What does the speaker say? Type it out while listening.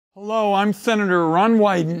Hello, I'm Senator Ron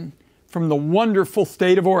Wyden from the wonderful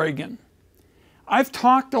state of Oregon. I've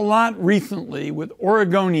talked a lot recently with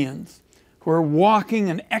Oregonians who are walking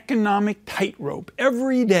an economic tightrope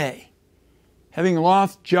every day, having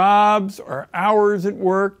lost jobs or hours at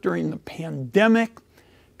work during the pandemic,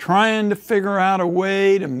 trying to figure out a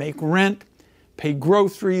way to make rent, pay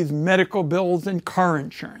groceries, medical bills, and car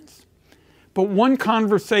insurance. But one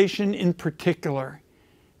conversation in particular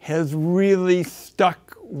has really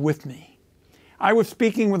stuck with me. I was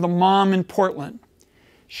speaking with a mom in Portland.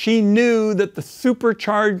 She knew that the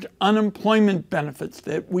supercharged unemployment benefits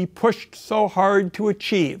that we pushed so hard to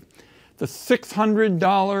achieve, the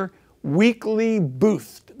 $600 weekly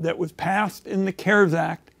boost that was passed in the CARES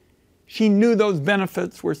Act, she knew those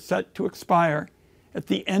benefits were set to expire at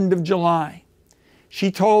the end of July. She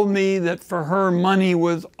told me that for her, money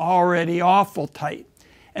was already awful tight,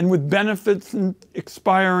 and with benefits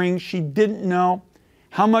expiring, she didn't know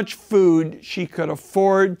how much food she could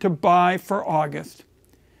afford to buy for August.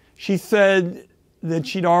 She said that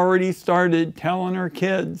she'd already started telling her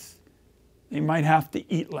kids they might have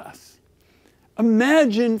to eat less.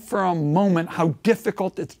 Imagine for a moment how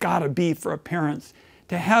difficult it's got to be for parents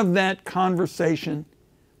to have that conversation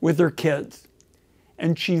with their kids.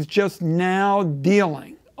 And she's just now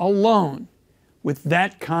dealing alone with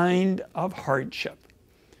that kind of hardship.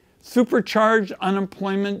 Supercharged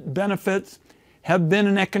unemployment benefits have been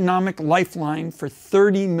an economic lifeline for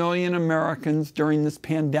 30 million Americans during this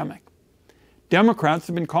pandemic. Democrats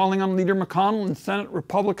have been calling on Leader McConnell and Senate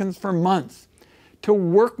Republicans for months to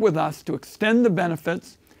work with us to extend the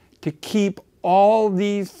benefits to keep all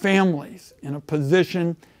these families in a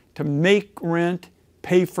position to make rent,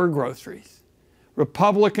 pay for groceries.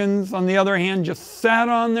 Republicans, on the other hand, just sat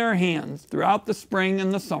on their hands throughout the spring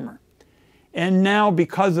and the summer. And now,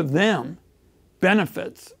 because of them,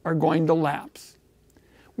 benefits are going to lapse.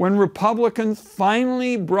 When Republicans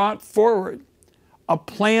finally brought forward a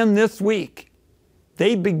plan this week,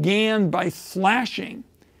 they began by slashing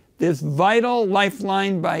this vital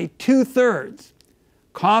lifeline by 2/3,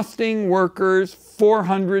 costing workers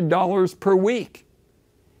 $400 per week.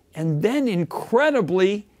 And then,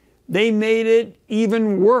 incredibly, they made it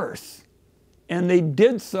even worse. And they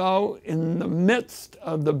did so in the midst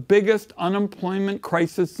of the biggest unemployment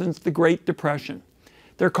crisis since the Great Depression.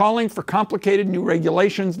 They're calling for complicated new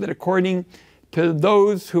regulations that, according to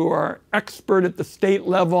those who are expert at the state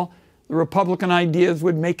level, the Republican ideas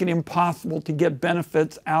would make it impossible to get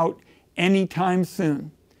benefits out anytime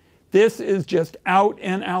soon. This is just out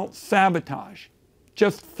and out sabotage,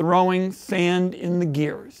 just throwing sand in the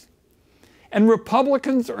gears. And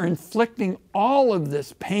Republicans are inflicting all of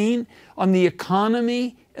this pain on the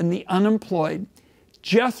economy and the unemployed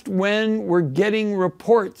just when we're getting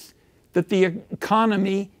reports that the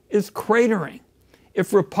economy is cratering.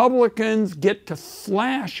 If Republicans get to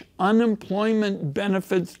slash unemployment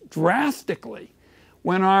benefits drastically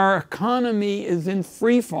when our economy is in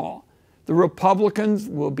free fall, the Republicans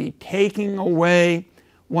will be taking away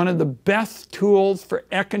one of the best tools for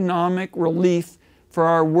economic relief for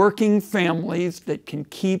our working families that can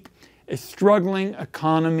keep a struggling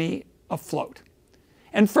economy afloat.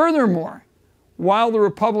 And furthermore, while the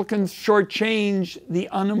Republicans shortchange the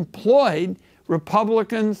unemployed,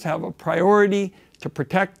 Republicans have a priority to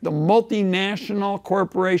protect the multinational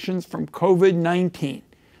corporations from COVID-19.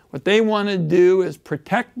 What they want to do is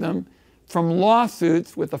protect them from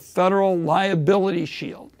lawsuits with a federal liability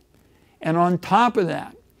shield. And on top of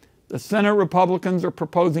that, the Senate Republicans are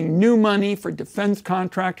proposing new money for defense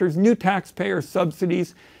contractors, new taxpayer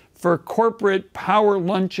subsidies for corporate power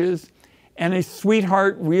lunches, and a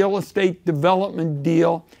sweetheart real estate development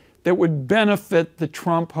deal that would benefit the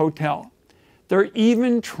Trump Hotel. They're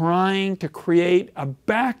even trying to create a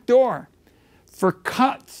backdoor for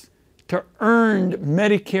cuts to earned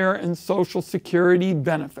Medicare and Social Security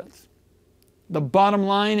benefits. The bottom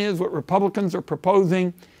line is what Republicans are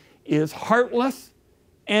proposing is heartless,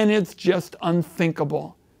 and it's just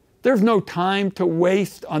unthinkable. There's no time to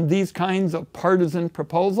waste on these kinds of partisan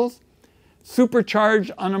proposals.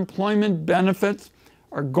 Supercharged unemployment benefits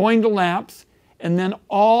are going to lapse, and then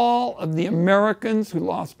all of the Americans who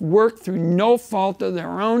lost work through no fault of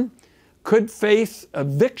their own could face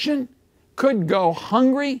eviction, could go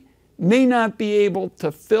hungry, may not be able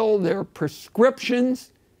to fill their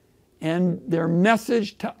prescriptions, and their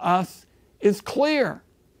message to us is clear.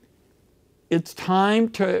 It's time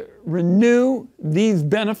to renew these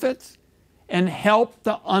benefits and help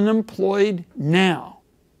the unemployed now.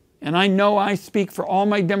 And I know I speak for all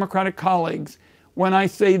my Democratic colleagues when I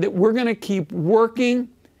say that we're going to keep working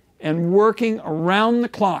and working around the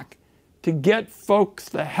clock to get folks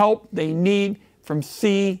the help they need from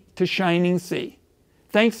sea to shining sea.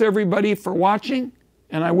 Thanks everybody for watching,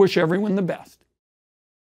 and I wish everyone the best.